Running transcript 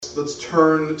let's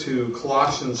turn to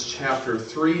Colossians chapter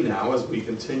 3 now as we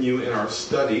continue in our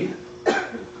study.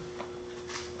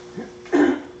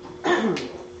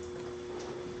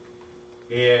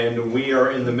 And we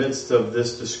are in the midst of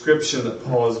this description that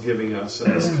Paul is giving us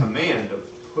and this command of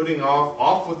putting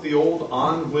off with the old,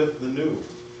 on with the new.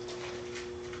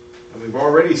 And we've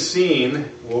already seen,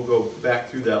 we'll go back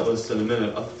through that list in a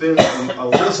minute, a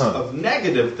list of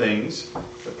negative things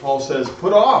that Paul says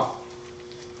put off.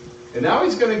 And now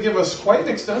he's going to give us quite an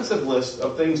extensive list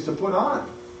of things to put on.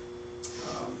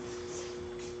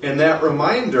 And that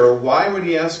reminder, why would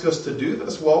he ask us to do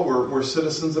this? Well, we're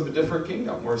citizens of a different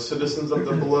kingdom. We're citizens of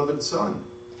the beloved Son.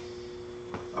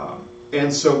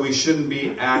 And so we shouldn't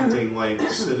be acting like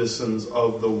citizens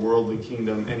of the worldly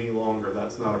kingdom any longer.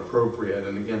 That's not appropriate.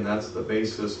 And again, that's the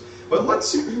basis. But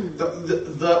let's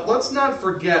not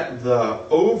forget the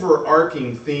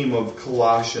overarching theme of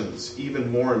Colossians,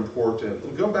 even more important.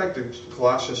 We'll go back to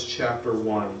Colossians chapter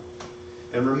 1.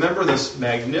 And remember this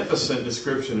magnificent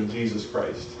description of Jesus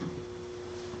Christ.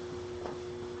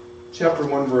 Chapter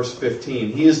 1, verse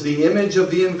 15. He is the image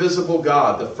of the invisible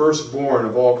God, the firstborn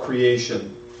of all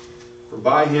creation. For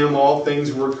by him all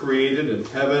things were created in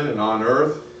heaven and on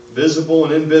earth, visible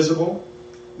and invisible,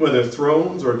 whether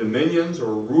thrones or dominions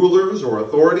or rulers or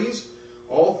authorities.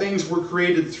 All things were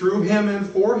created through him and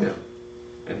for him.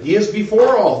 And he is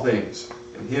before all things,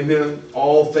 and him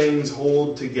all things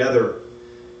hold together.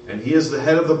 And he is the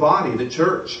head of the body, the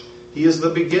church. He is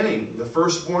the beginning, the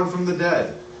firstborn from the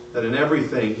dead, that in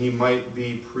everything he might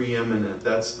be preeminent.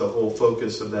 That's the whole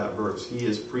focus of that verse. He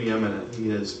is preeminent.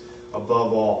 He is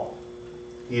above all.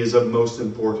 He is of most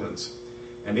importance.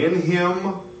 And in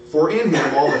him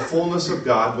all the fullness of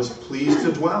God was pleased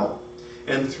to dwell.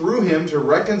 And through him to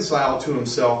reconcile to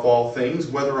himself all things,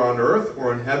 whether on earth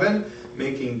or in heaven,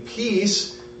 making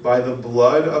peace by the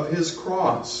blood of his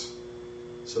cross.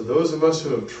 So those of us who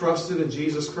have trusted in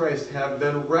Jesus Christ have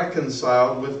been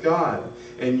reconciled with God.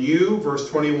 And you, verse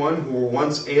 21, who were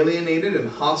once alienated and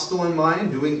hostile in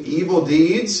mind, doing evil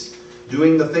deeds,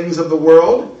 doing the things of the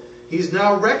world, he's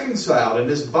now reconciled in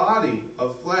his body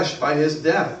of flesh by his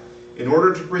death, in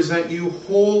order to present you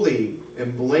holy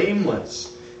and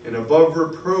blameless and above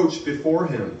reproach before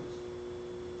him.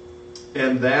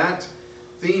 And that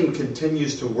theme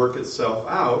continues to work itself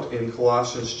out in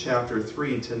Colossians chapter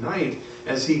 3 tonight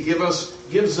as he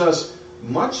gives us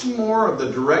much more of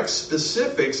the direct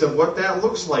specifics of what that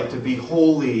looks like to be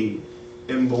holy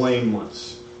and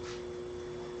blameless.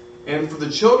 And for the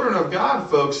children of God,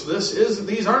 folks,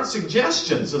 these aren't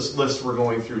suggestions, this list we're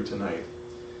going through tonight.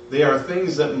 They are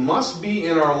things that must be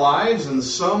in our lives in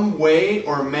some way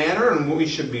or manner, and we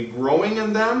should be growing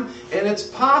in them. And it's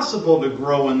possible to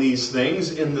grow in these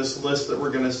things in this list that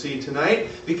we're going to see tonight,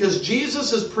 because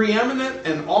Jesus is preeminent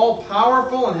and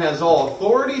all-powerful and has all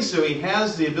authority, so he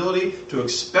has the ability to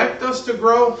expect us to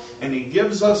grow, and he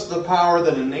gives us the power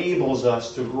that enables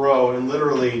us to grow and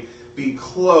literally be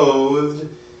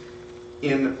clothed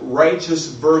in righteous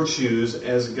virtues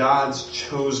as God's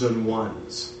chosen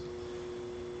ones.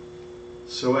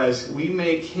 So as we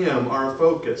make him our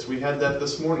focus, we had that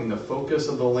this morning, the focus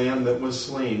of the Lamb that was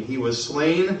slain. He was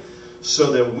slain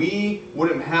so that we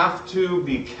wouldn't have to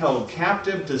be held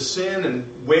captive to sin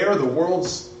and wear the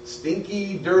world's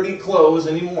stinky, dirty clothes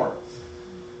anymore.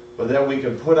 But that we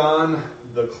could put on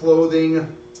the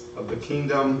clothing of the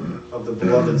kingdom of the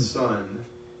beloved Son.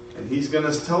 And he's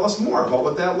going to tell us more about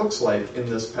what that looks like in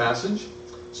this passage.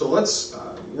 So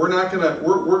we're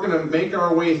going to make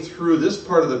our way through this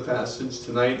part of the passage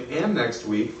tonight and next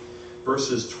week,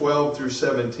 verses 12 through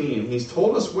 17. He's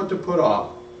told us what to put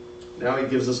off. Now he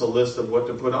gives us a list of what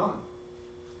to put on.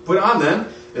 Put on then,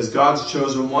 as God's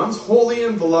chosen ones, holy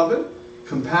and beloved,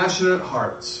 compassionate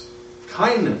hearts,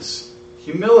 kindness,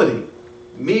 humility,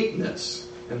 meekness,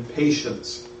 and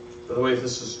patience. By the way,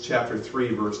 this is chapter 3,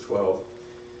 verse 12.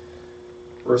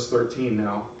 Verse 13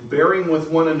 now. Bearing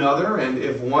with one another, and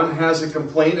if one has a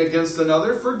complaint against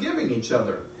another, forgiving each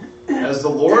other. As the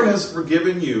Lord has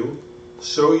forgiven you,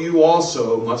 so you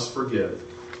also must forgive.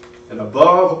 And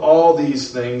above all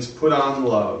these things, put on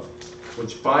love,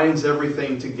 which binds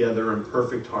everything together in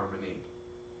perfect harmony.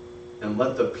 And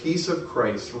let the peace of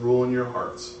Christ rule in your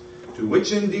hearts, to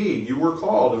which indeed you were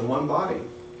called in one body.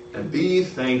 And be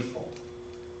thankful.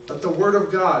 Let the word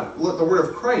of God, let the word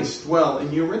of Christ dwell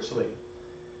in you richly,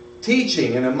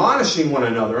 teaching and admonishing one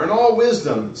another in all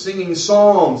wisdom, singing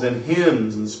psalms and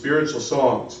hymns and spiritual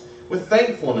songs, with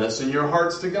thankfulness in your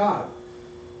hearts to God.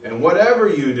 And whatever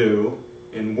you do,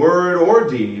 in word or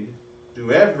deed,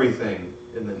 do everything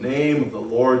in the name of the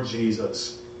Lord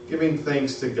Jesus, giving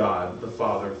thanks to God the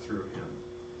Father through him.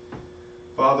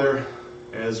 Father,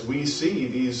 as we see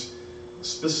these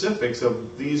specifics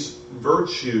of these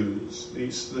virtues,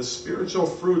 the spiritual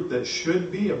fruit that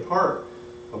should be a part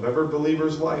of every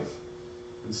believer's life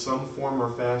in some form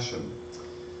or fashion.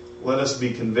 Let us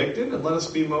be convicted and let us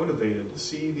be motivated to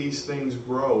see these things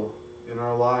grow in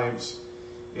our lives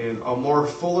in a more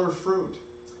fuller fruit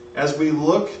as we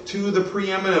look to the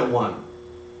preeminent one,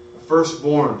 the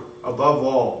firstborn above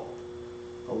all,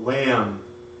 a lamb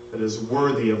that is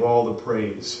worthy of all the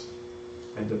praise,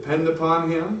 and depend upon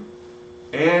him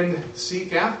and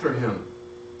seek after him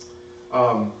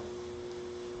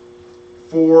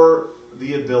for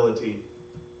the ability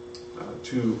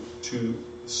to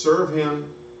serve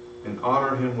him and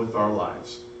honor him with our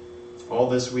lives. All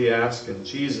this we ask in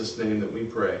Jesus' name that we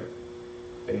pray.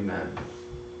 Amen.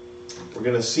 We're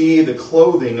going to see the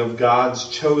clothing of God's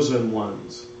chosen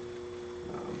ones.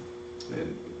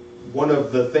 And one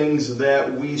of the things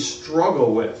that we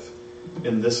struggle with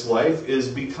in this life is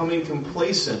becoming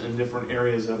complacent in different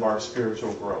areas of our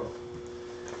spiritual growth.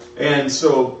 And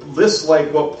so lists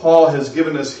like what Paul has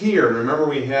given us here, and remember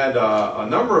we had a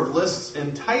number of lists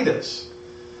in Titus.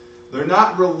 They're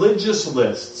not religious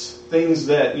lists, things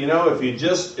that,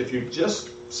 if you just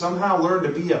somehow learn to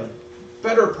be a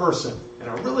better person and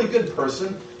a really good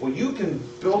person, well, you can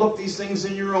build up these things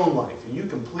in your own life and you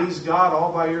can please God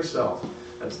all by yourself.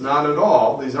 That's not at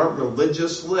all. These aren't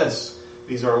religious lists.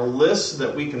 These are lists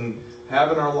that we can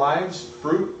have in our lives,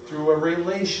 fruit through a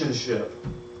relationship,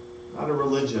 not a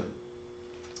religion.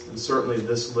 And certainly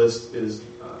this list is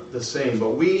the same.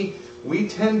 But we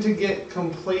tend to get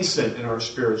complacent in our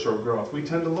spiritual growth. We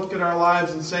tend to look at our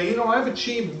lives and say, I've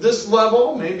achieved this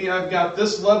level. Maybe I've got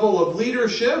this level of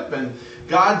leadership and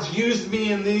God's used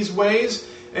me in these ways.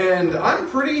 And I'm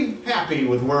pretty happy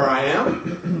with where I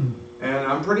am. And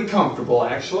I'm pretty comfortable,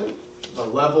 actually, the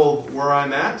level where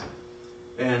I'm at.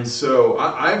 And so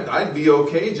I'd be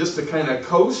okay just to kind of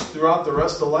coast throughout the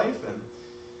rest of life. And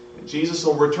Jesus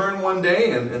will return one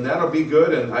day, and that'll be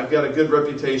good. And I've got a good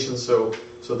reputation, so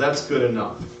that's good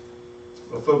enough.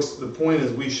 But folks, the point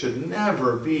is we should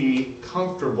never be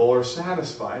comfortable or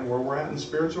satisfied where we're at in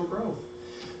spiritual growth.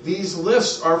 These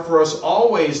lists are for us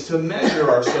always to measure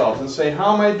ourselves and say,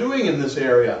 how am I doing in this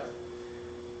area?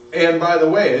 And by the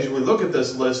way, as we look at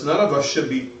this list, none of us should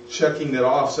be checking it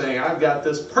off saying, I've got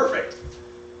this perfect,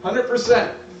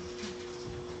 100%.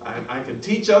 I can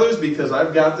teach others because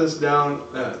I've got this down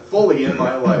fully in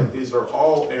my life. These are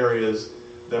all areas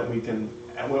that we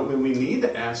need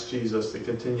to ask Jesus to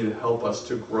continue to help us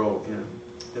to grow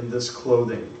in this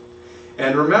clothing.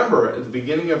 And remember, at the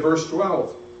beginning of verse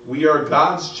 12, we are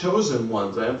God's chosen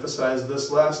ones. I emphasized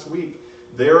this last week.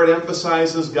 There it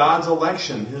emphasizes God's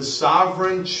election, his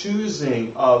sovereign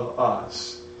choosing of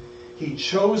us. He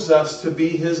chose us to be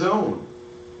his own.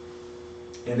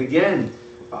 And again,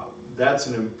 that's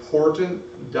an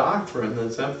important doctrine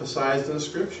that's emphasized in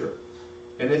Scripture.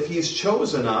 And if he's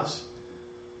chosen us,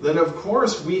 then of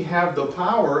course we have the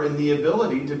power and the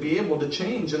ability to be able to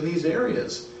change in these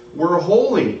areas. We're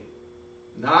holy.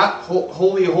 Not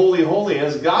holy, holy, holy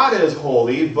as God is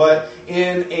holy, but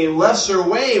in a lesser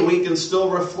way we can still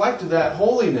reflect that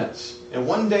holiness. And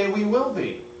one day we will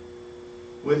be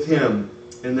with him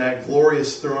in that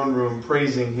glorious throne room,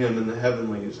 praising him in the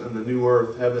heavenlies and the new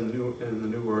earth, and the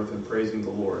new earth, and praising the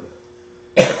Lord.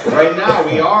 Right now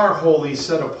we are holy,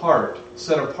 set apart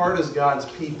as God's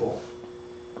people.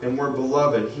 And we're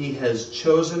beloved. He has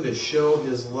chosen to show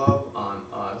his love on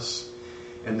us.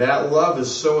 And that love is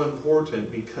so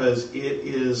important because it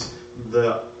is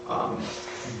the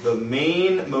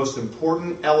main, most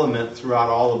important element throughout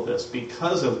all of this.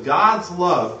 Because of God's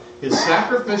love, his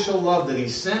sacrificial love that he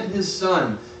sent his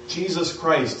Son, Jesus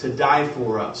Christ, to die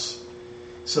for us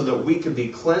so that we could be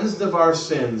cleansed of our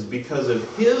sins. Because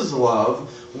of his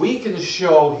love, we can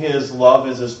show his love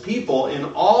as his people in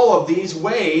all of these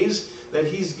ways that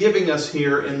he's giving us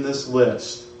here in this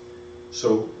list.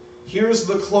 So here's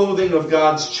the clothing of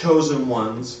God's chosen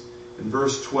ones in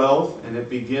verse 12, and it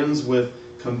begins with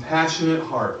compassionate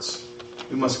hearts.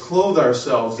 We must clothe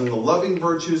ourselves in the loving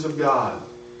virtues of God,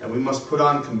 and we must put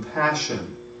on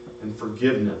compassion and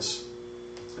forgiveness.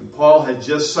 And Paul had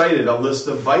just cited a list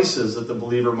of vices that the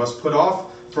believer must put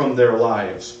off from their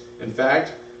lives. In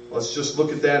fact, let's just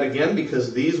look at that again,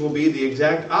 because these will be the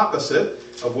exact opposite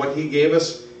of what he gave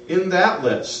us in that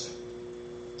list.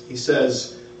 He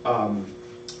says,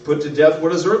 put to death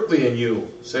what is earthly in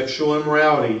you: sexual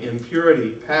immorality,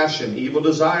 impurity, passion, evil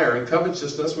desire, and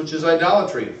covetousness, which is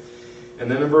idolatry.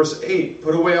 And then in verse 8,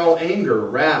 put away all anger,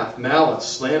 wrath, malice,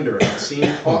 slander, and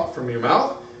obscene talk from your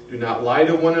mouth. Do not lie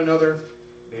to one another,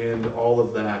 and all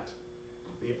of that.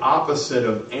 The opposite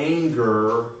of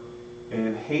anger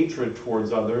And hatred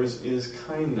towards others is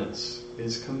kindness,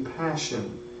 is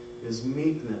compassion, is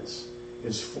meekness,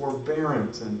 is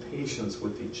forbearance and patience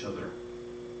with each other.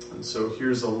 And so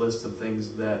here's a list of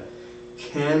things that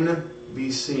can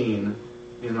be seen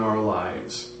in our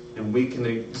lives. And we can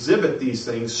exhibit these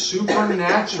things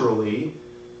supernaturally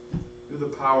through the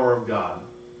power of God.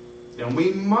 And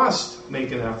we must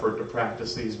make an effort to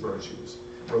practice these virtues.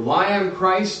 Rely on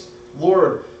Christ.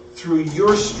 Lord, through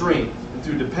your strength and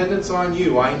through dependence on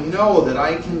you, I know that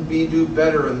I can do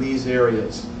better in these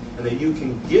areas. And that you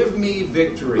can give me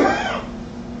victory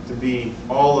to be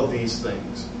all of these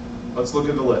things. Let's look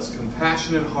at the list.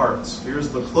 Compassionate hearts. Here's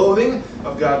the clothing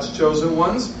of God's chosen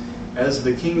ones. As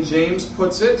the King James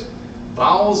puts it,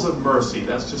 bowels of mercy.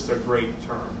 That's just a great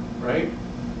term, right?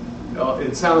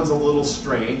 It sounds a little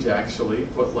strange, actually,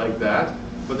 put like that.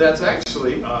 But that's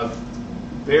actually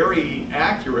very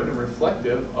accurate and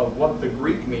reflective of what the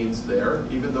Greek means there,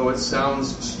 even though it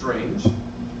sounds strange.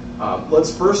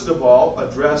 Let's first of all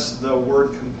address the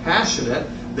word compassionate.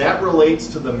 That relates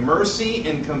to the mercy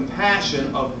and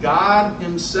compassion of God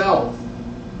Himself.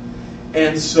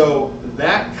 And so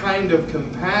that kind of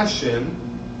compassion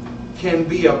can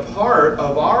be a part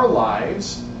of our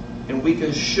lives, and we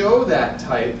can show that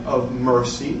type of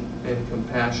mercy and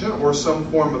compassion, or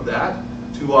some form of that,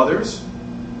 to others.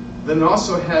 Then it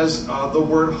also has the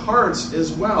word hearts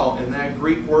as well, and that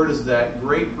Greek word is that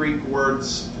great Greek word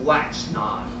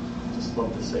splachnon. Just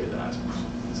love to say that.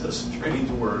 It's a strange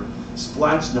word.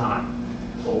 Splachnon.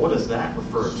 Well, what does that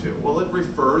refer to? Well, it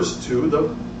refers to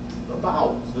the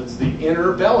bowels. It's the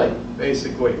inner belly,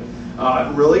 basically.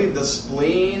 Really, the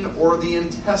spleen or the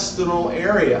intestinal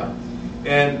area.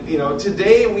 And,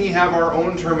 today we have our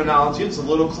own terminology. It's a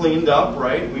little cleaned up,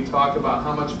 right? We talk about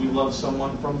how much we love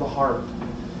someone from the heart.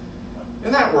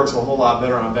 And that works a whole lot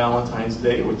better on Valentine's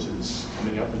Day, which is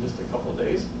coming up in just a couple of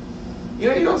days.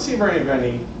 You don't see very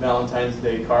many Valentine's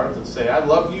Day cards that say, I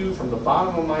love you from the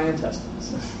bottom of my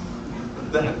intestines.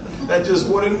 that just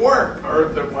wouldn't work. Or,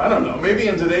 I don't know, maybe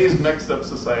in today's mixed up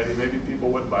society, maybe people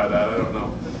would buy that, I don't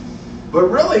know. But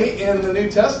really, in the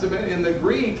New Testament, in the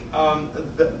Greek,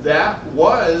 that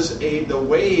was the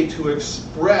way to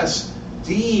express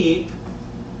deep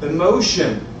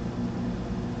emotion.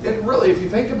 And really, if you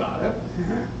think about it,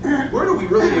 where do we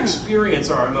really experience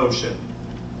our emotion?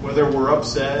 Whether we're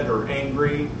upset or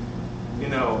angry.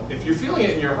 If you're feeling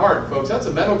it in your heart, folks, that's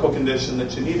a medical condition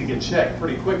that you need to get checked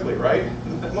pretty quickly, right?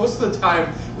 Most of the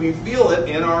time, we feel it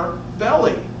in our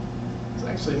belly. It's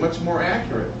actually much more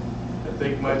accurate. I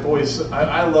think my boys,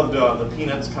 I loved the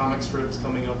Peanuts comic strips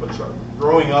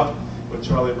growing up with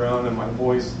Charlie Brown, and my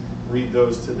boys read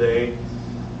those today.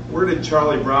 Where did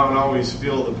Charlie Brown always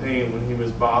feel the pain when he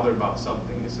was bothered about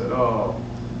something? He said, oh,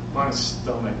 my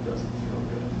stomach doesn't feel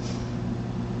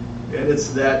good. And it's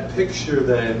that picture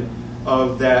then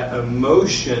of that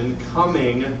emotion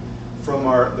coming from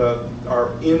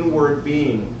our inward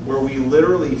being, where we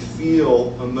literally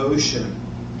feel emotion.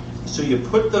 So you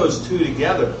put those two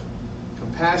together.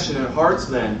 Compassionate hearts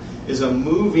then is a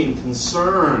moving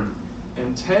concern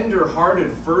and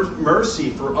tender-hearted mercy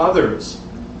for others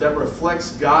that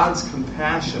reflects God's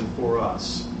compassion for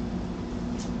us.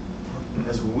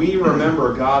 As we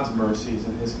remember God's mercies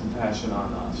and His compassion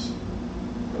on us,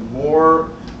 the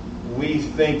more we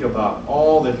think about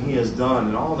all that He has done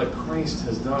and all that Christ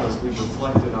has done as we've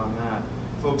reflected on that.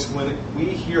 Folks, when we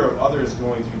hear of others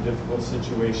going through difficult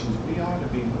situations, we ought to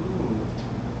be moved.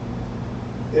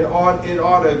 It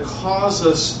ought to cause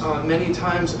us many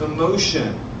times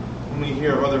emotion when we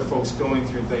hear of other folks going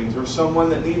through things, or someone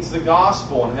that needs the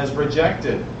gospel and has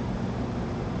rejected.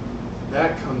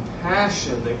 That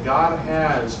compassion that God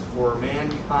has for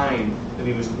mankind, that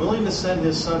He was willing to send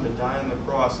His Son to die on the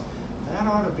cross, that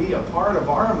ought to be a part of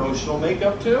our emotional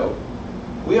makeup too.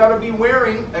 We ought to be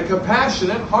wearing a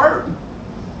compassionate heart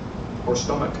or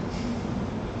stomach.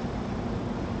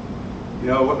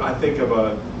 I think of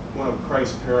one of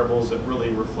Christ's parables that really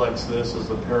reflects this is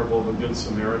the parable of a Good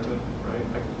Samaritan, right?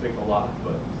 I could pick a lot,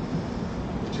 but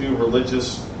two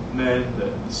religious men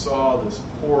that saw this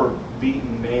poor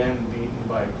beaten man beaten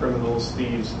by criminals,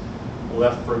 thieves,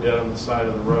 left for dead on the side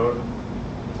of the road,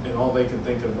 and all they could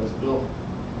think of was, "Bill,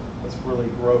 that's really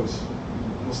gross."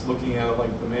 Almost looking at it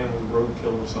like the man was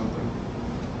roadkill or something.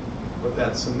 But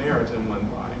that Samaritan went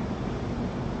by.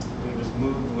 He was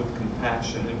moved with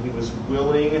compassion, and he was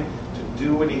willing to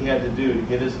do what he had to do to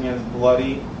get his hands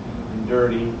bloody and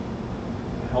dirty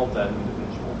and help that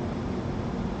individual.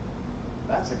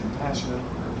 That's a compassionate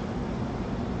heart.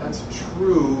 That's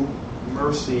true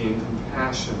mercy and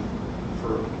compassion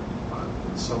for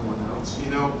someone else.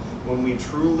 when we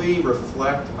truly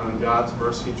reflect on God's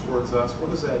mercy towards us,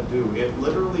 what does that do? It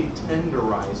literally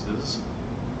tenderizes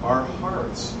our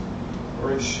hearts,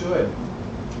 or it should,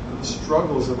 for the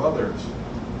struggles of others.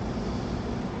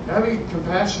 Having a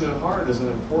compassionate heart is an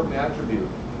important attribute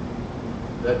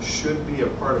that should be a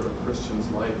part of a Christian's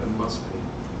life and must be.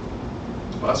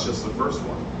 Well, that's just the first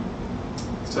one.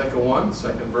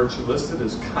 Second virtue listed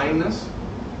is kindness.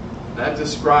 That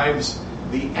describes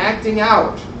the acting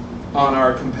out on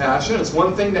our compassion. It's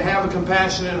one thing to have a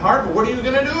compassionate heart, but what are you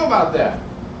going to do about that?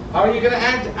 How are you going to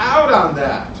act out on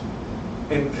that?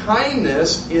 And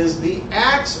kindness is the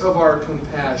acts of our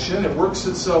compassion. It works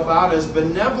itself out as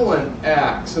benevolent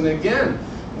acts. And again,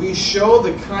 we show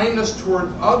the kindness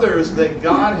toward others that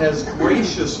God has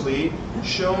graciously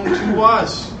shown to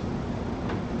us.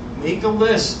 Make a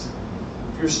list,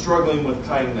 if you're struggling with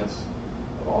kindness,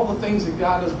 of all the things that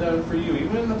God has done for you,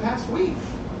 even in the past week.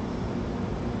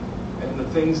 And the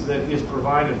things that He has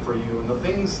provided for you, and the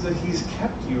things that He's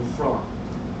kept you from.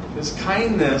 His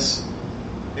kindness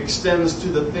extends to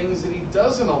the things that He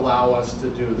doesn't allow us to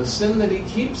do, the sin that He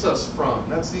keeps us from.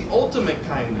 That's the ultimate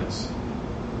kindness.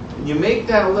 And you make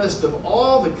that a list of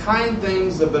all the kind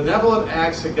things, the benevolent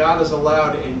acts that God has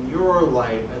allowed in your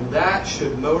life, and that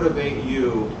should motivate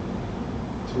you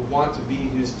to want to be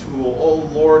His tool. Oh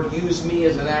Lord, use me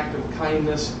as an act of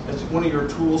kindness, as one of your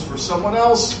tools for someone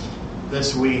else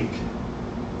this week.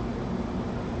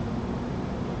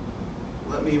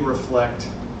 Let me reflect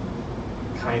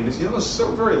kindness. You know, there's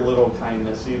so very little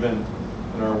kindness even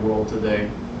in our world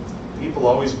today. People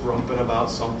always grumping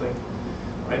about something.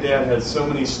 My dad had so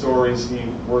many stories. He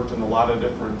worked in a lot of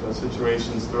different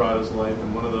situations throughout his life,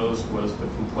 and one of those was the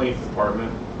complaint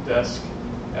department desk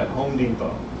at Home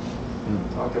Depot.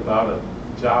 Talk about a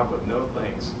job with no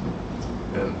thanks.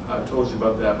 And I've told you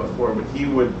about that before, but he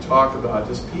would talk about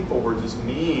just people were just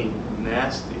mean and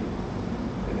nasty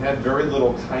and had very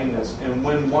little kindness. And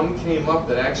when one came up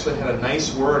that actually had a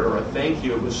nice word or a thank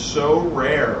you, it was so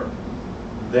rare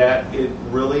that it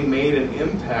really made an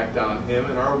impact on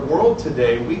him. In our world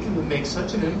today, we can make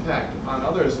such an impact on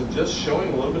others of just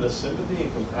showing a little bit of sympathy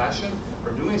and compassion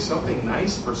or doing something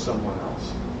nice for someone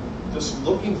else. Just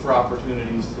looking for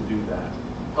opportunities to do that.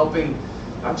 Helping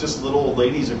not just little old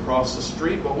ladies across the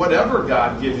street, but whatever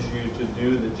God gives you to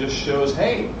do that just shows,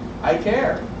 hey, I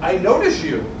care. I notice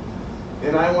you.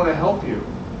 And I want to help you.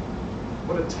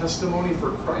 What a testimony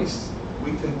for Christ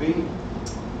we can be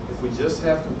if we just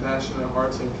have compassionate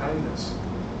hearts and kindness.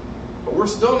 But we're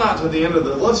still not to the end of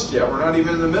the list yet. We're not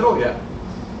even in the middle yet.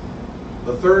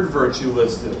 The third virtue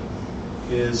listed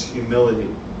is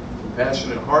humility.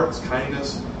 Compassionate hearts,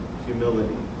 kindness,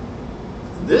 humility.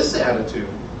 This attitude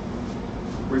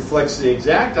reflects the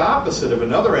exact opposite of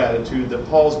another attitude that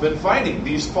Paul's been fighting.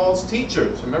 These false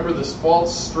teachers. Remember this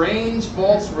strange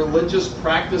false religious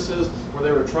practices where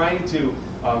they were trying to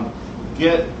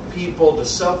get people to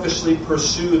selfishly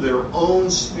pursue their own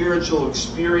spiritual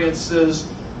experiences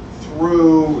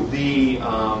through the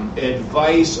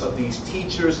advice of these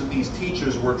teachers, and these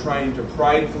teachers were trying to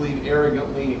pridefully,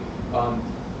 arrogantly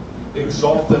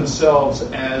exalt themselves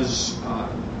as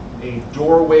a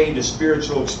doorway to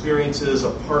spiritual experiences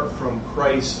apart from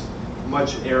Christ.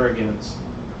 Much arrogance.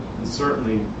 And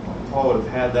certainly Paul would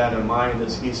have had that in mind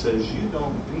as he says, you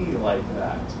don't be like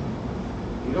that.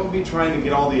 You don't be trying to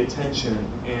get all the attention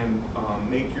and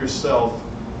make yourself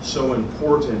so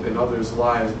important in others'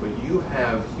 lives, but you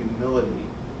have humility.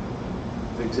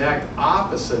 The exact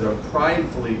opposite of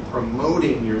pridefully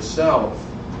promoting yourself,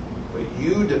 but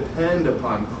you depend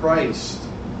upon Christ.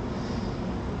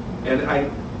 And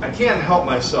I can't help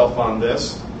myself on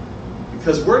this,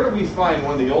 because where do we find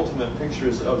one of the ultimate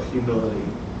pictures of humility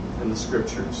in the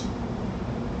Scriptures?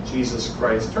 Jesus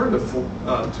Christ. Turn to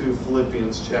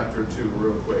Philippians chapter 2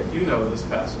 real quick. You know this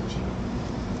passage.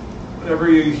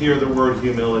 Whenever you hear the word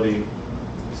humility,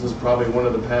 this is probably one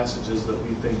of the passages that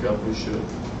we think of. We should.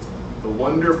 The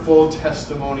wonderful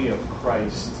testimony of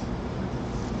Christ.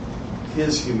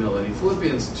 His humility.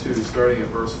 Philippians 2, starting at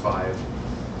verse 5.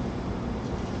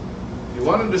 If you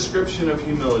want a description of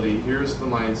humility, here's the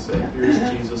mindset. Here's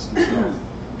Jesus himself.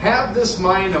 Have this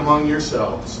mind among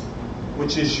yourselves,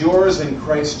 which is yours in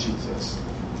Christ Jesus,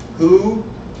 who,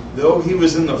 though he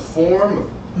was in the form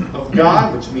of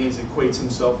God, which means equates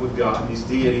himself with God, he's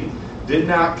deity, did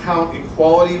not count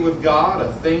equality with God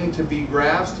a thing to be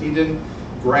grasped. He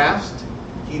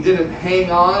didn't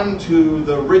hang on to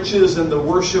the riches and the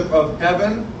worship of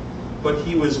heaven, but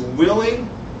he was willing,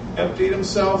 emptied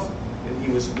himself, and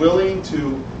he was willing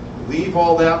to leave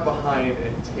all that behind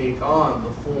and take on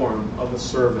the form of a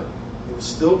servant. He was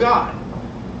still God.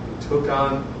 He took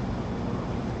on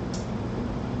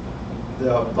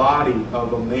the body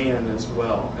of a man as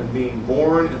well. And being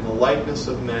born in the likeness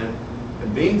of men,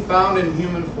 and being found in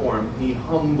human form, he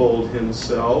humbled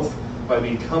himself by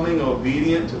becoming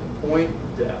obedient to the point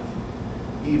of death,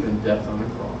 even death on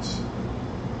the cross.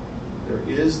 There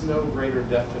is no greater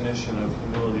definition of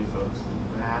humility, folks,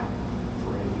 than that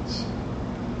phrase.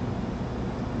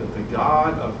 That the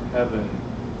God of heaven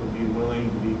would be willing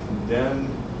to be condemned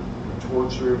and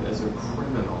tortured as a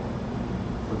criminal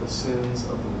for the sins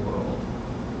of the world.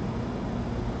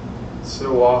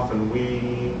 So often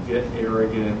we get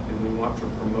arrogant and we want to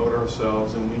promote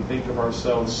ourselves, and we think of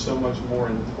ourselves so much more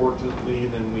importantly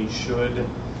than we should,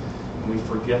 and we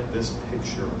forget this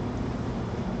picture.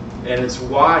 And it's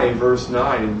why, verse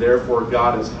 9, and therefore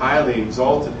God has highly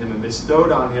exalted him and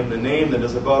bestowed on him the name that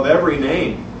is above every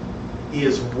name. He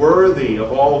is worthy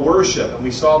of all worship. And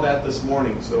we saw that this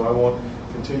morning, so I won't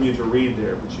continue to read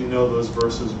there, but you know those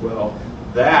verses well.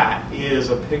 That is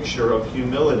a picture of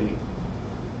humility.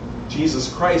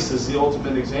 Jesus Christ is the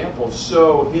ultimate example.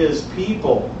 So his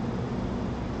people,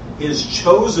 his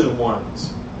chosen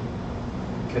ones,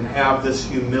 can have this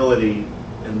humility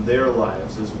in their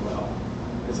lives as well.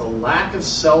 It's a lack of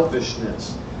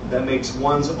selfishness that makes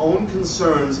one's own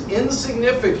concerns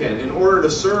insignificant in order to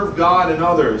serve God and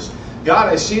others. God,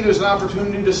 I see there's an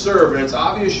opportunity to serve, and it's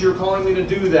obvious you're calling me to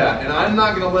do that, and I'm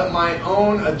not going to let my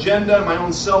own agenda, my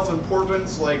own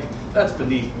self-importance, that's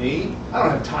beneath me. I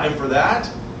don't have time for that.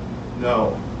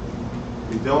 No.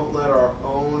 We don't let our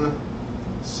own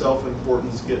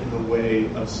self-importance get in the way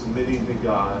of submitting to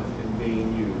God and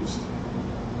being used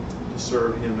to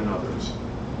serve Him and others.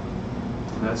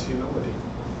 And that's humility.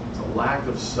 It's a lack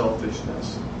of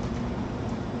selfishness.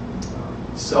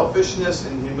 Selfishness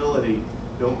and humility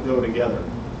don't go together.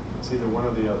 It's either one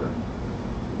or the other.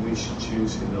 And we should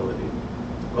choose humility.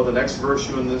 Well, the next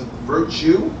virtue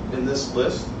in this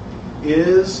list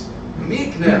is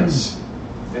meekness.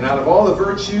 And out of all the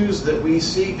virtues that we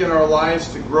seek in our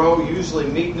lives to grow, usually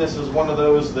meekness is one of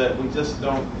those that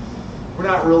we're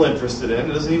not real interested in.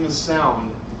 It doesn't even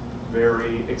sound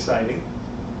very exciting.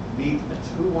 Meekness.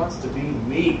 Who wants to be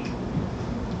meek?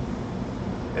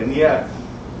 And yet,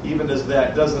 even as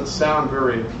that doesn't sound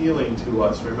very appealing to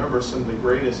us, remember some of the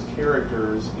greatest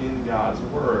characters in God's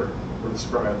Word were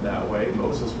described that way.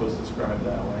 Moses was described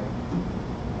that way.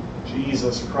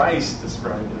 Jesus Christ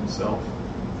described himself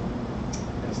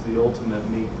as the ultimate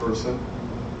meek person.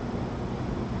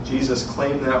 Jesus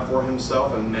claimed that for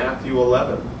himself in Matthew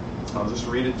 11. I'll just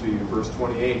read it to you, verse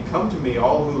 28. Come to me,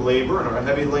 all who labor and are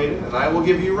heavy laden, and I will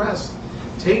give you rest.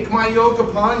 Take my yoke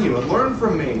upon you and learn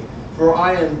from me, for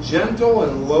I am gentle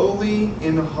and lowly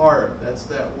in heart. That's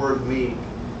that word meek.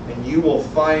 And you will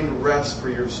find rest for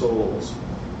your souls.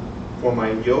 For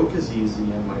my yoke is easy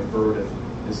and my burden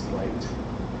is light.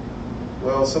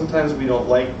 Well, sometimes we don't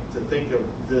like to think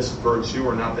of this virtue.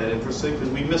 We're not that interested because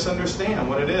we misunderstand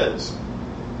what it is.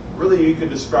 Really, you could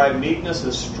describe meekness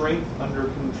as strength under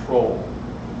control.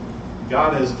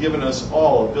 God has given us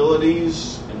all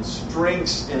abilities and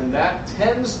strengths, and that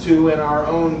tends to, in our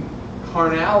own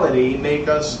carnality, make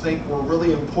us think we're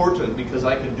really important because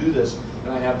I can do this, and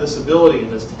I have this ability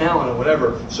and this talent and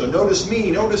whatever. So notice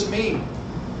me, notice me.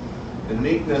 And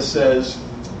meekness says,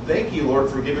 thank you, Lord,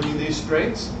 for giving me these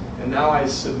strengths, and now I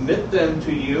submit them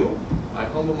to you. I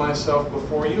humble myself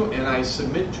before you, and I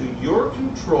submit to your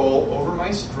control over my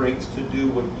strengths to do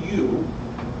what you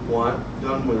want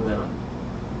done with them.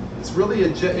 It's really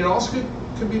it also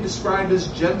could be described as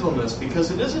gentleness, because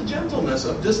it is a gentleness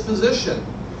of disposition.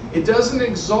 It doesn't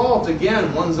exalt,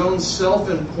 again, one's own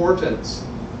self-importance.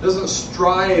 It doesn't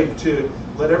strive to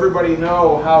let everybody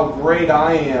know how great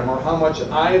I am or how much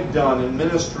I've done in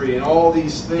ministry and all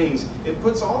these things. It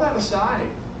puts all that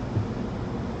aside.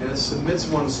 And it submits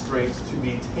one's strength to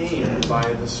be tamed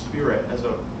by the Spirit, as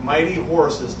a mighty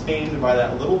horse is tamed by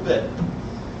that little bit.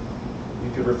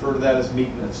 You could refer to that as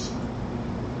meekness.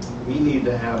 We need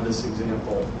to have this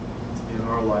example in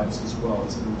our lives as well.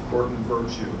 It's an important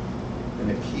virtue, and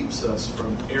it keeps us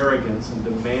from arrogance and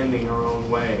demanding our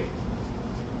own way.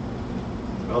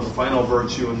 Well, the final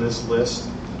virtue in this list,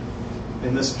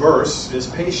 in this verse, is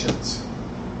patience.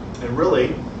 And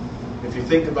really, if you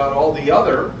think about all the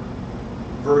other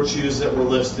virtues that were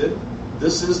listed,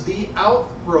 this is the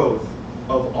outgrowth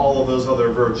of all of those other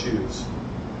virtues,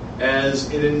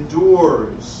 as it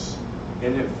endures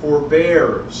and it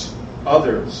forbears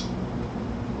others.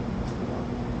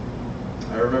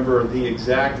 I remember the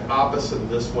exact opposite of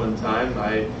this one time.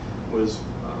 I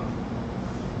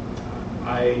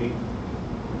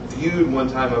viewed one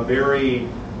time a very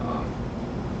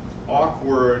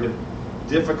awkward,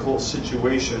 difficult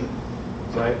situation.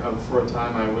 For a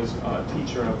time I was a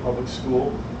teacher in a public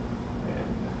school,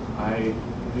 I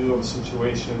knew of a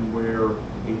situation where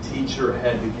a teacher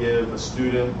had to give a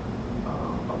student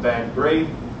a bad grade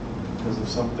because of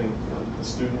something. The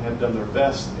student had done their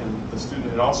best, and the student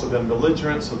had also been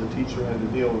belligerent, so the teacher had to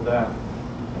deal with that.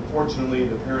 Unfortunately,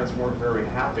 the parents weren't very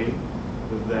happy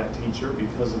with that teacher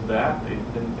because of that. They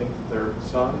didn't think that their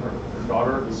son or their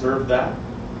daughter deserved that.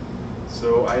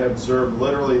 So I observed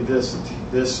literally this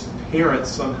parent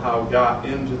somehow got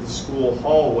into the school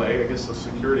hallway. I guess the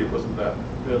security wasn't that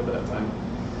good at that time.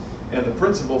 And the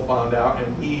principal found out,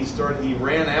 and he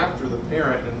ran after the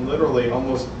parent and literally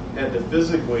almost had to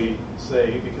physically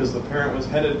say, because the parent was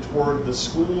headed toward the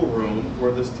schoolroom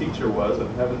where this teacher was,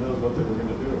 and heaven knows what they were going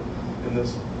to do. And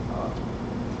this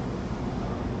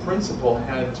principal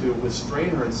had to restrain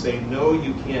her and say, no,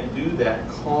 you can't do that.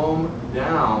 Calm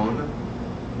down.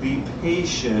 Be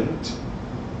patient,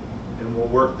 and we'll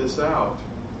work this out.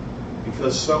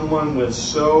 Because someone was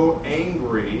so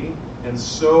angry and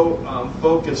so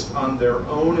focused on their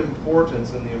own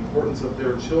importance and the importance of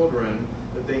their children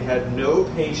that they had no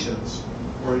patience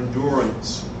or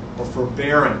endurance or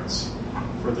forbearance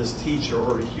for this teacher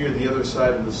or to hear the other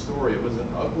side of the story. It was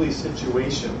an ugly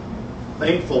situation.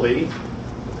 Thankfully,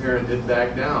 the parent did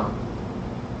back down.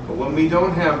 But when we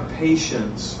don't have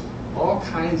patience, all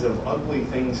kinds of ugly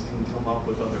things can come up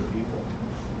with other people.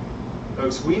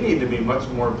 Folks, we need to be much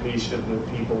more patient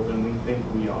with people than we think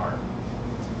we are.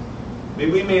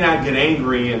 Maybe we may not get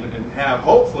angry and have,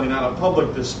 hopefully, not a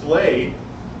public display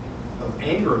of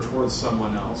anger towards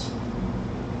someone else.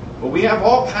 But we have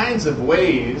all kinds of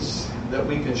ways that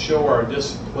we can show our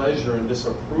displeasure and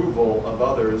disapproval of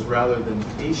others rather than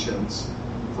patience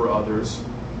for others.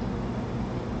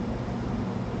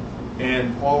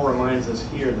 And Paul reminds us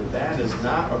here that that is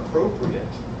not appropriate.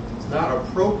 It's not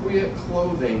appropriate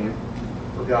clothing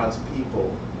for God's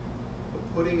people.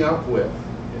 But putting up with,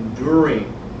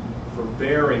 enduring,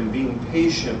 forbearing, being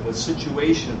patient with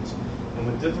situations and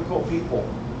with difficult people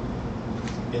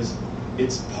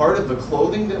it's part of the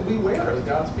clothing that we wear as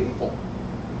God's people.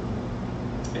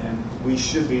 And we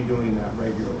should be doing that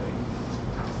regularly.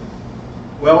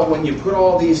 Well, when you put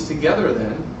all these together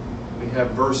then, we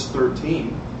have verse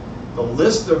 13. The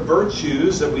list of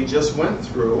virtues that we just went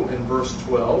through in verse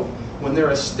 12, when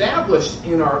they're established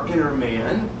in our inner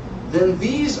man, then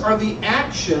these are the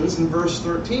actions in verse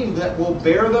 13 that will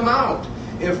bear them out.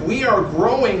 If we are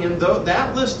growing in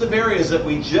that list of areas that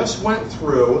we just went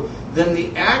through, then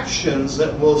the actions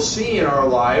that we'll see in our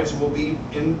lives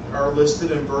are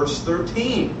listed in verse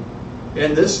 13.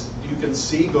 And this, you can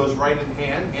see, goes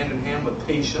hand in hand with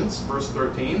patience, verse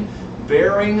 13,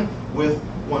 bearing with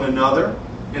one another.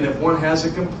 And if one has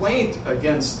a complaint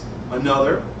against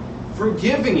another,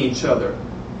 forgiving each other.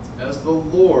 As the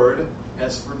Lord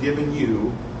has forgiven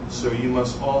you, so you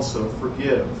must also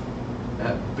forgive.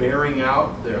 That bearing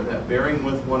out there, that bearing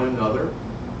with one another,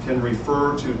 can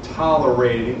refer to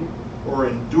tolerating or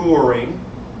enduring.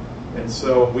 And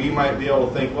so we might be able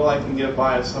to think, well, I can get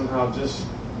by it somehow just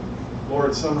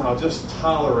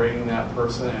tolerating that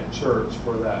person at church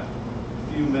for that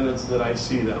few minutes that I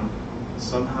see them.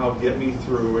 Somehow get me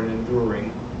through and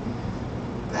enduring.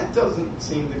 That doesn't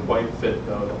seem to quite fit,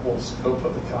 though, the whole scope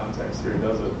of the context here,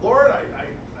 does it? Lord,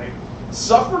 I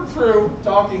suffered through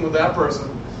talking with that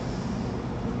person.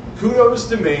 Kudos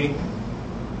to me.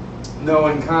 No,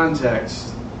 in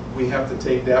context, we have to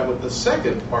take that with the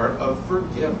second part of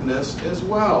forgiveness as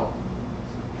well.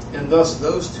 And thus,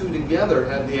 those two together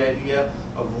have the idea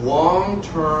of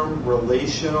long-term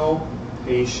relational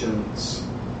patience.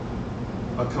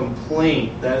 A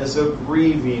complaint, that is a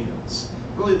grievance.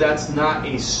 Really, that's not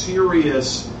a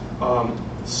serious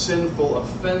sinful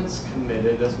offense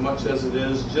committed as much as it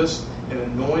is just an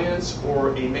annoyance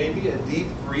or maybe a deep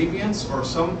grievance or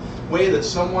some way that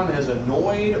someone has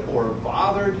annoyed or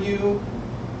bothered you.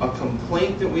 A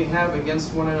complaint that we have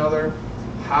against one another.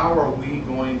 How are we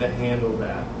going to handle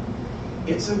that?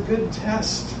 It's a good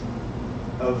test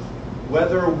of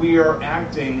whether we are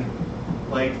acting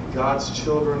like God's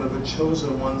children or the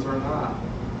chosen ones or not,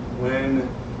 when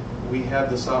we have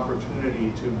this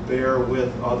opportunity to bear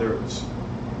with others.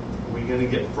 Are we going to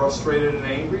get frustrated and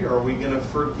angry, or are we going to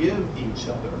forgive each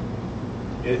other?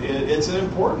 It's an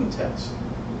important test.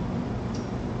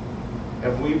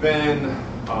 Have we been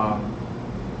a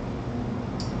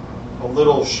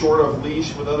little short of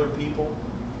leash with other people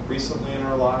recently in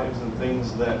our lives and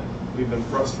things that we've been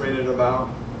frustrated about?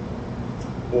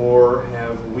 Or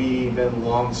have we been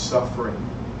long-suffering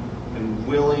and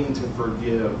willing to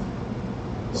forgive?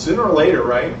 Sooner or later,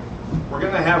 right? We're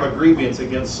going to have a grievance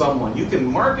against someone. You can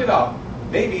mark it up,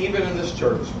 maybe even in this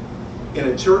church. In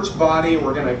a church body,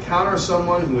 we're going to encounter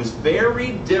someone who is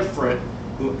very different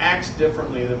who acts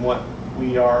differently than what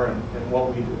we are and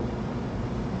what we do.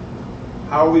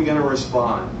 How are we going to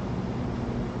respond?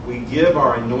 We give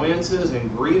our annoyances and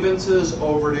grievances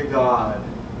over to God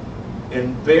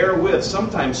and bear with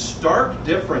sometimes stark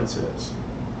differences.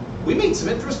 We meet some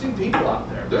interesting people out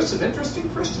there. There's some interesting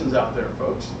Christians out there,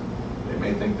 folks. They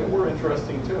may think that we're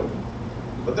interesting too.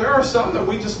 But there are some that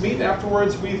we just meet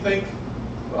afterwards. We think,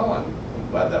 well, I'm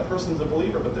glad that person's a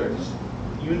believer, but they're just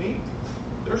unique.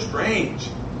 They're strange.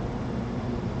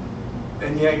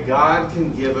 And yet God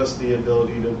can give us the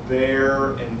ability to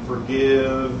bear and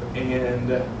forgive and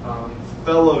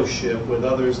fellowship with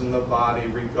others in the body,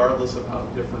 regardless of how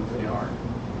different they are.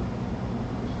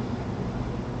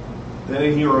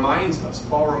 Then he reminds us,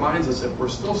 Paul reminds us, if we're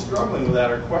still struggling with that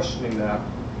or questioning that,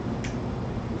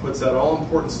 he puts that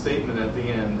all-important statement at the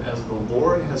end, as the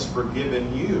Lord has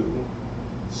forgiven you,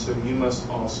 so you must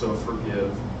also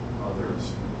forgive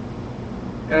others.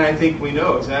 And I think we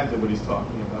know exactly what he's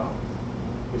talking about.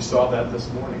 We saw that this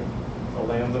morning, the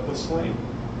lamb that was slain.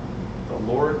 The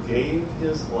Lord gave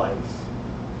his life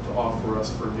to offer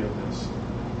us forgiveness.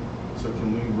 So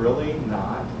can we really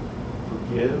not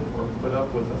forgive or put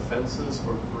up with offenses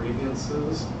or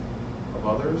grievances of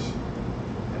others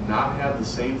and not have the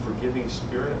same forgiving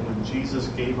spirit when Jesus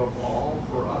gave up all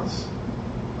for us?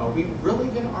 Are we really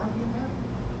going to argue that?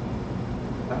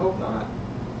 I hope not.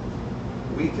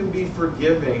 We can be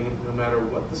forgiving no matter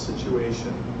what the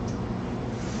situation,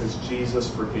 because Jesus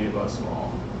forgave us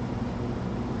all.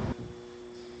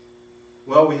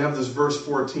 Well, we have this verse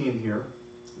 14 here,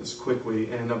 just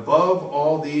quickly. And above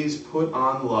all these put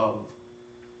on love,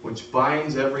 which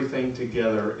binds everything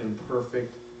together in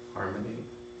perfect harmony.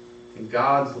 And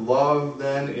God's love,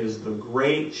 then, is the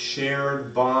great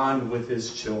shared bond with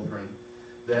his children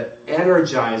that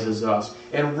energizes us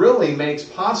and really makes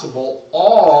possible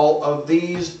all of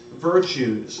these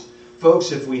virtues.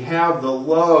 Folks, if we have the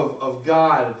love of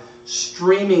God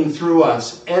streaming through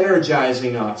us,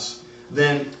 energizing us,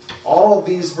 then all of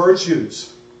these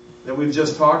virtues that we've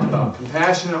just talked about,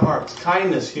 compassionate hearts,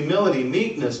 kindness, humility,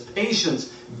 meekness,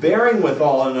 patience, bearing with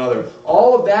all another,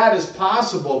 all of that is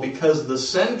possible because the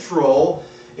central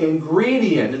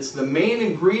ingredient, it's the main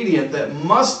ingredient that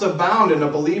must abound in a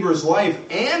believer's life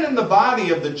and in the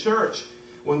body of the church.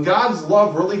 When God's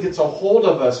love really gets a hold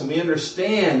of us and we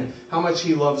understand how much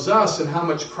he loves us and how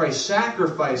much Christ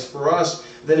sacrificed for us,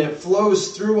 then it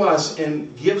flows through us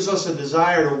and gives us a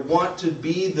desire to want to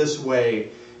be this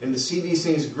way and to see these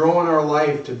things grow in our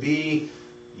life, to be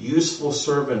useful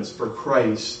servants for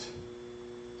Christ.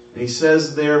 And he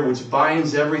says there, which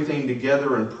binds everything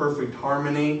together in perfect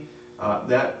harmony.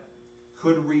 That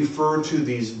could refer to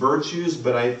these virtues,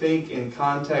 but I think in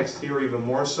context here even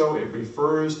more so, it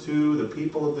refers to the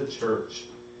people of the church.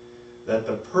 That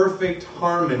the perfect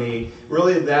harmony,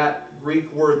 really that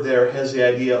Greek word there has the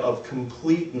idea of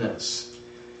completeness.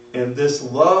 And this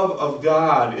love of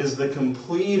God is the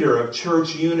completer of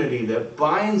church unity that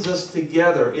binds us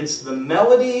together. It's the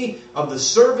melody of the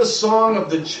service song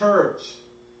of the church.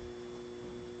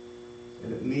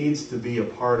 And it needs to be a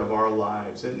part of our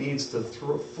lives. It needs to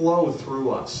flow through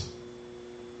us.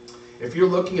 If you're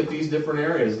looking at these different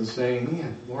areas and saying,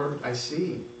 man, Lord, I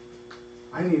see.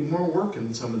 I need more work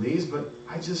in some of these, but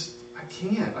I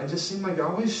can't. I just seem like I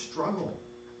always struggle.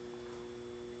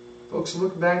 Folks,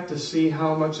 look back to see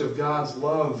how much of God's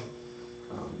love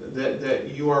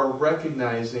that you are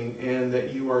recognizing and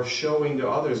that you are showing to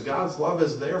others. God's love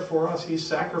is there for us. He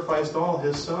sacrificed all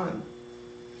his Son.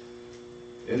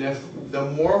 And if the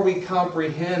more we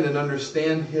comprehend and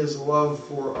understand his love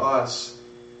for us,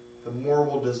 the more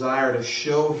we'll desire to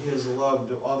show his love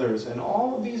to others. And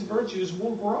all of these virtues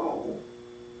will grow.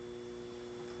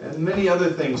 And many other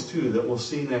things too that we'll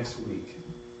see next week.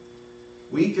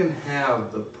 We can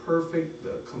have the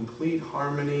complete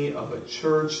harmony of a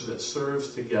church that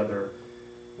serves together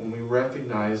when we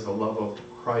recognize the love of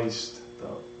Christ, the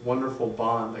wonderful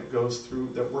bond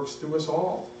that works through us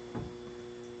all.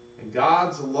 And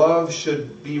God's love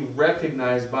should be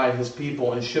recognized by his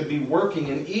people and should be working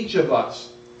in each of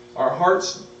us. Our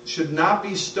hearts should not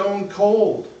be stone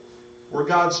cold. We're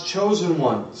God's chosen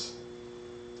ones.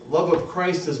 The love of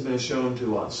Christ has been shown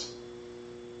to us.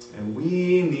 And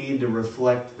we need to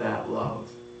reflect that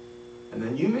love. And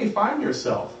then you may find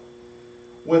yourself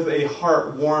with a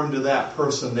heart warm to that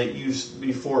person that you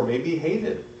before maybe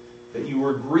hated, that you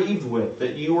were grieved with,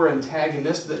 that you were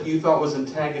that you thought was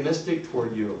antagonistic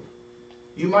toward you.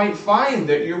 You might find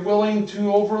that you're willing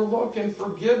to overlook and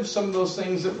forgive some of those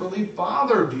things that really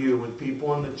bothered you with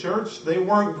people in the church. They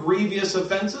weren't grievous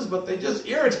offenses, but they just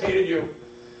irritated you.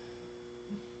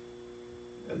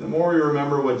 And the more we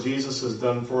remember what Jesus has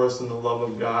done for us in the love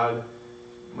of God,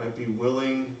 might be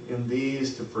willing in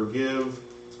these to forgive,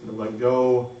 to let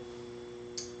go,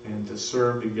 and to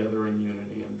serve together in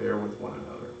unity and bear with one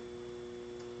another.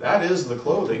 That is the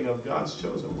clothing of God's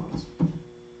chosen ones.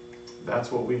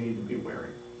 That's what we need to be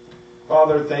wearing.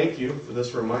 Father, thank you for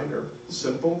this reminder.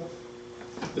 Simple.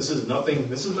 This is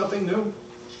nothing new.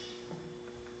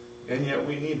 And yet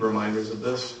we need reminders of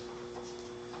this.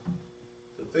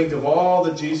 To think of all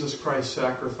that Jesus Christ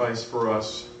sacrificed for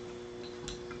us,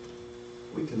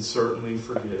 we can certainly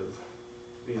forgive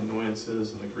the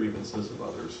annoyances and the grievances of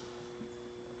others.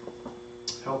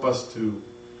 Help us to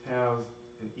have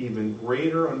an even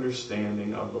greater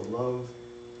understanding of the love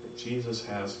that Jesus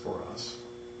has for us.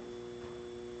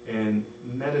 And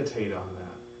meditate on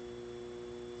that.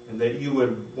 And that you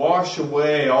would wash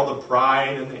away all the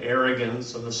pride and the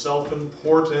arrogance and the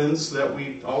self-importance that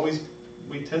we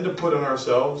tend to put on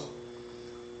ourselves.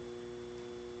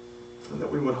 And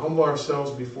that we would humble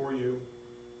ourselves before you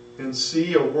and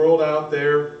see a world out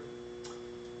there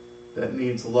that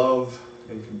needs love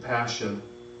and compassion.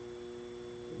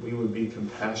 We would be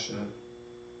compassionate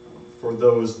for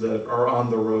those that are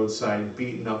on the roadside,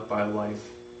 beaten up by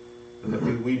life. And that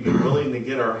we'd be willing to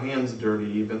get our hands dirty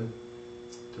even,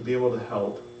 to be able to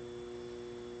help.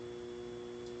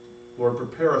 Lord,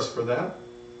 prepare us for that.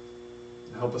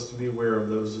 Help us to be aware of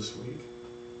those this week.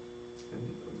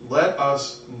 And let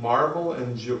us marvel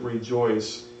and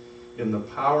rejoice in the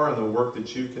power and the work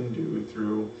that you can do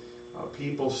through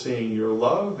people seeing your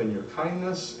love and your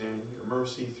kindness and your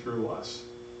mercy through us.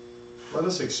 Let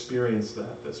us experience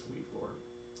that this week, Lord,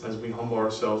 as we humble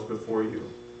ourselves before you.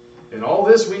 In all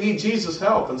this, we need Jesus'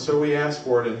 help, and so we ask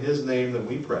for it in his name that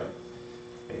we pray.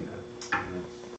 Amen.